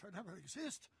Jennifer never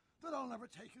exists, then I'll never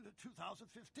take you to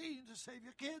 2015 to save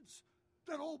your kids.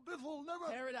 Then old Biff will never...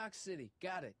 Paradox City.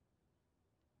 Got it.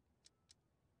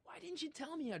 Why didn't you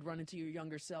tell me I'd run into your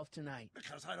younger self tonight?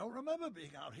 Because I don't remember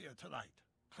being out here tonight.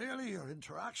 Clearly, your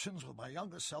interactions with my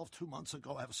younger self 2 months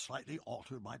ago have slightly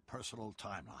altered my personal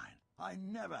timeline. I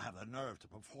never have the nerve to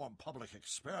perform public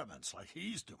experiments like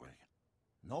he's doing.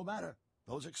 No matter.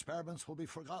 Those experiments will be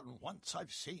forgotten once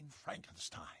I've seen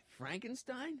Frankenstein.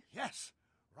 Frankenstein? Yes.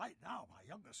 Right now, my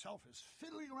younger self is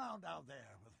fiddling around down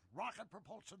there with rocket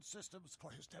propulsion systems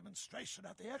for his demonstration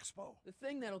at the expo. The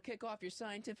thing that'll kick off your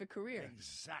scientific career.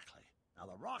 Exactly. Now,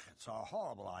 the rockets are a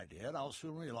horrible idea, and I'll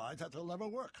soon realize that they'll never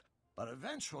work. But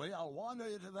eventually, I'll wander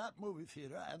into that movie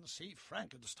theater and see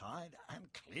Frankenstein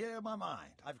and clear my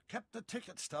mind. I've kept the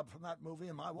ticket stub from that movie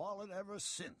in my wallet ever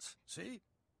since. See?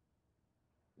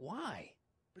 Why?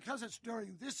 Because it's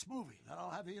during this movie that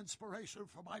I'll have the inspiration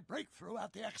for my breakthrough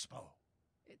at the expo.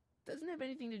 It doesn't have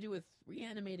anything to do with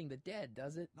reanimating the dead,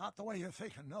 does it? Not the way you're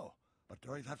thinking, no. But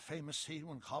during that famous scene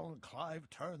when Colin Clive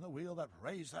turned the wheel that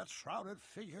raised that shrouded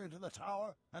figure into the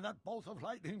tower, and that bolt of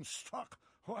lightning struck,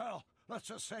 well, let's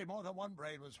just say more than one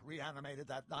brain was reanimated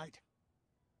that night.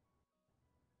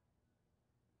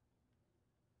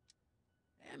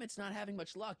 Emmett's not having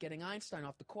much luck getting Einstein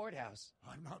off the courthouse.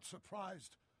 I'm not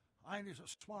surprised. Einstein's a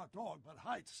smart dog, but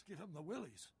heights give him the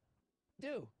willies.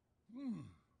 Do?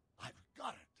 I've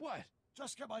got it. What?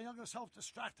 Just get my younger self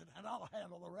distracted, and I'll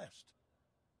handle the rest.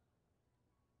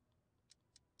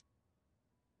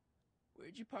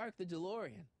 Where'd you park the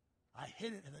DeLorean? I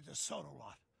hid it in the DeSoto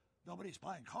lot. Nobody's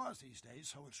buying cars these days,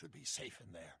 so it should be safe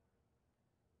in there.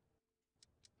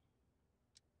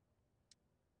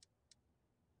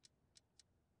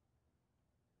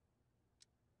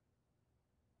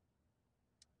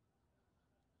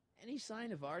 Any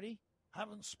sign of Artie?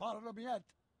 Haven't spotted him yet.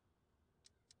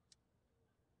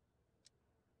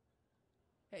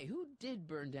 Hey, who did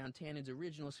burn down Tannen's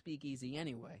original speakeasy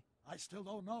anyway? I still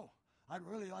don't know. I'd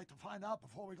really like to find out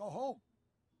before we go home.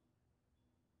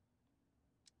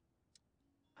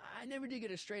 I never did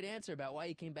get a straight answer about why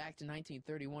he came back to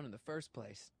 1931 in the first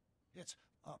place. It's,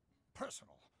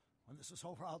 personal. When this is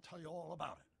over, I'll tell you all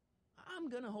about it. I'm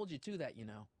gonna hold you to that, you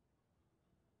know.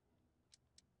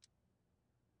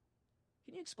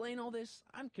 Can you explain all this?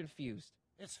 I'm confused.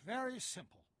 It's very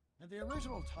simple. In the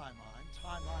original timeline,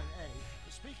 Timeline A,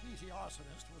 the speakeasy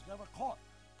arsonist was never caught,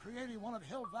 creating one of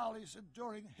Hill Valley's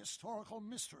enduring historical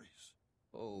mysteries.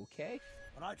 Okay.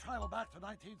 When I traveled back to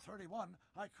 1931,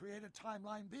 I created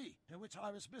Timeline B, in which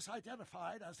I was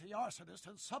misidentified as the arsonist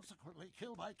and subsequently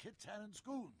killed by Kit Tannen's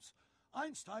goons.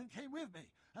 Einstein came with me,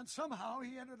 and somehow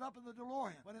he ended up in the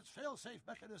DeLorean when its fail-safe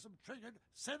mechanism triggered,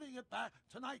 sending it back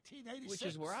to 1986. Which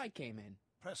is where I came in.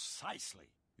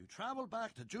 Precisely. You traveled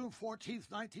back to June 14th,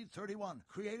 1931,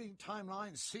 creating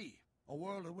Timeline C, a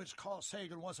world in which Carl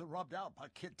Sagan wasn't rubbed out by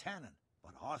Kid Tannen.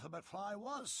 But Arthur McFly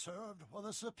was served with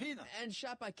a subpoena. And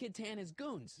shot by Kid Tannen's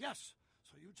goons. Yes.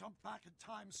 So you jumped back in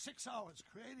time 6 hours,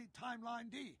 creating Timeline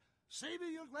D,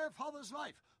 saving your grandfather's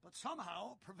life, but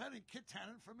somehow preventing Kid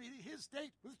Tannen from meeting his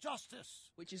date with justice.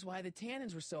 Which is why the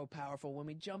Tannens were so powerful when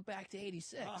we jumped back to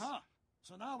 86. Uh-huh.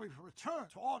 So now we've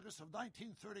returned to August of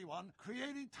 1931,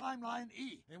 creating Timeline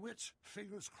E, in which,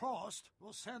 fingers crossed,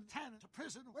 we'll send Tannen to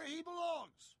prison where he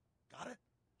belongs. Got it?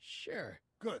 Sure.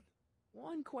 Good.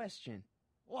 One question.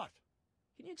 What?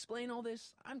 Can you explain all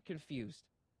this? I'm confused.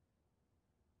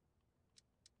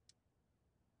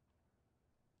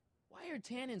 Why are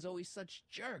Tannens always such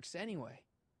jerks anyway?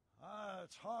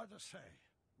 It's hard to say.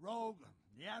 Rogue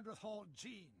Neanderthal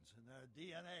genes in their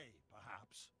DNA,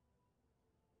 perhaps.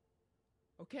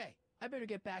 Okay, I better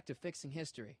get back to fixing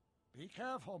history. Be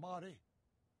careful, Marty.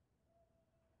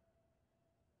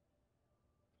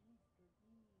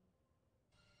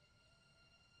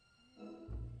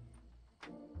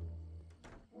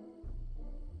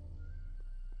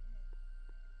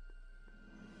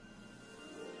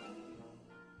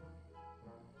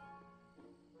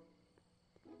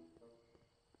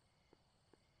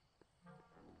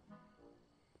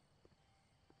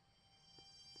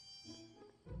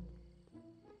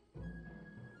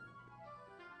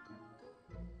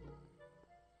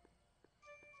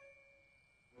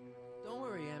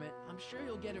 I'm sure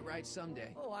you'll get it right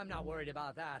someday. Oh, I'm not worried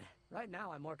about that. Right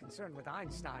now, I'm more concerned with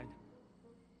Einstein.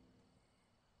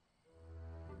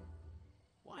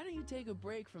 Why don't you take a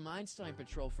break from Einstein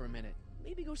Patrol for a minute?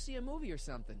 Maybe go see a movie or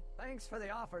something. Thanks for the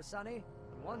offer, Sonny.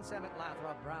 When once Emmett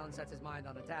Lathrop Brown sets his mind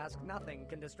on a task, nothing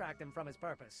can distract him from his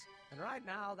purpose. And right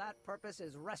now, that purpose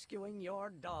is rescuing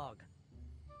your dog.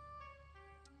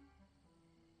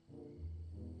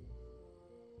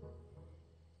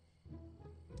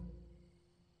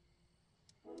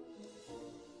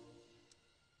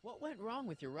 What went wrong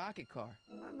with your rocket car?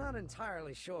 I'm not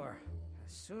entirely sure.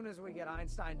 As soon as we get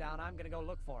Einstein down, I'm gonna go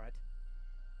look for it.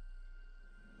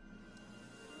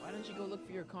 Why don't you go look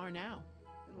for your car now?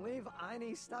 And leave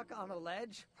Einie stuck on a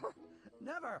ledge?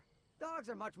 Never! Dogs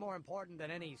are much more important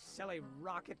than any silly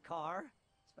rocket car.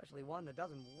 Especially one that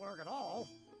doesn't work at all.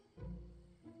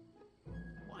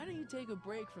 Why don't you take a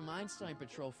break from Einstein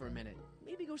Patrol for a minute?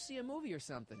 Maybe go see a movie or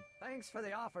something. Thanks for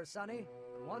the offer, Sonny.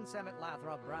 Once Emmett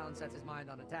Lathrop Brown sets his mind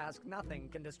on a task, nothing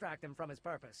can distract him from his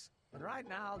purpose. And right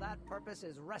now, that purpose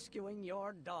is rescuing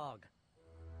your dog.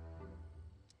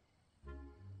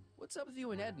 What's up with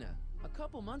you and Edna? A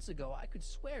couple months ago, I could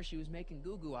swear she was making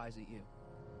goo-goo eyes at you.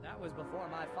 That was before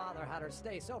my father had her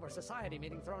Stay Sober Society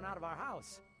meeting thrown out of our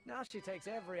house. Now she takes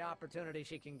every opportunity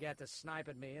she can get to snipe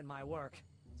at me and my work.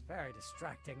 It's very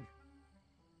distracting.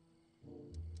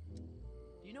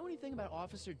 Do you know anything about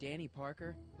Officer Danny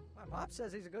Parker? My pop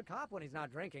says he's a good cop when he's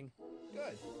not drinking.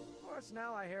 Good. Of course,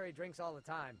 now I hear he drinks all the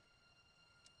time.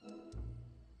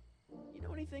 You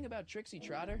know anything about Trixie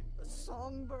Trotter? The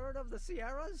songbird of the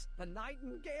Sierras? The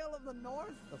nightingale of the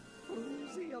north? The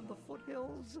floozy of the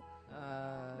foothills?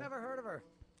 Never heard of her.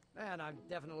 And I've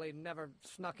definitely never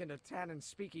snuck into Tannen's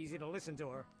speakeasy to listen to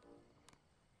her.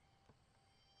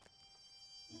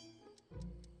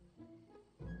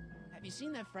 Have you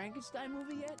seen that Frankenstein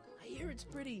movie yet? I hear it's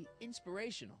pretty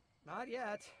inspirational. Not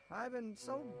yet. I've been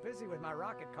so busy with my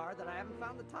rocket car that I haven't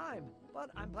found the time. But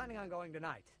I'm planning on going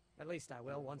tonight. At least I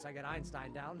will once I get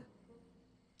Einstein down.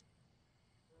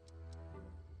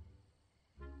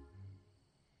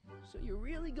 So you're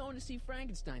really going to see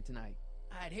Frankenstein tonight?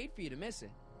 I'd hate for you to miss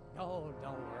it. Oh,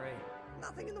 don't worry.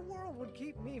 Nothing in the world would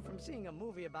keep me from seeing a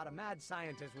movie about a mad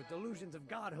scientist with delusions of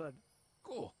godhood.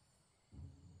 Cool.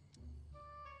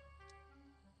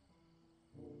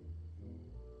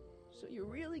 So you're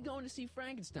really going to see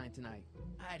Frankenstein tonight?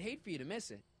 I'd hate for you to miss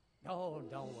it. Oh,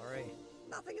 don't worry.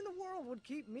 Nothing in the world would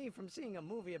keep me from seeing a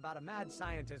movie about a mad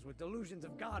scientist with delusions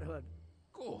of godhood.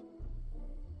 Cool.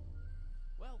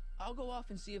 Well, I'll go off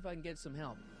and see if I can get some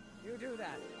help. You do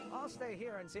that. I'll stay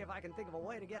here and see if I can think of a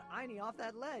way to get Einie off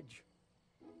that ledge.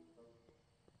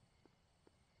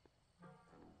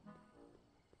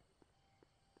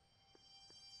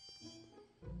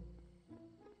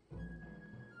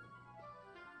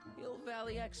 Hill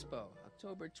Valley Expo,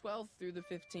 October 12th through the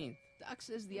 15th. Doc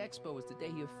says the expo was the day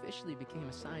he officially became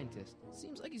a scientist.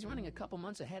 Seems like he's running a couple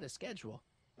months ahead of schedule.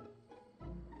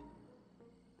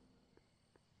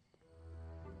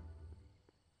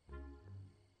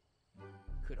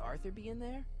 Could Arthur be in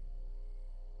there?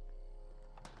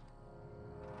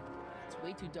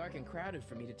 That's way too dark and crowded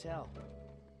for me to tell.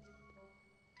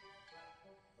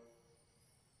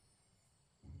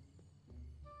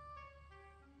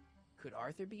 Could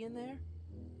Arthur be in there?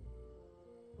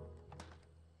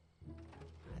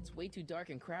 That's way too dark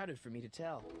and crowded for me to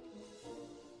tell.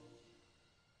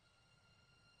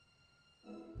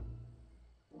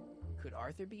 Could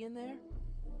Arthur be in there?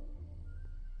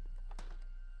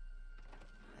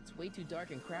 That's way too dark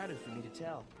and crowded for me to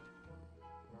tell.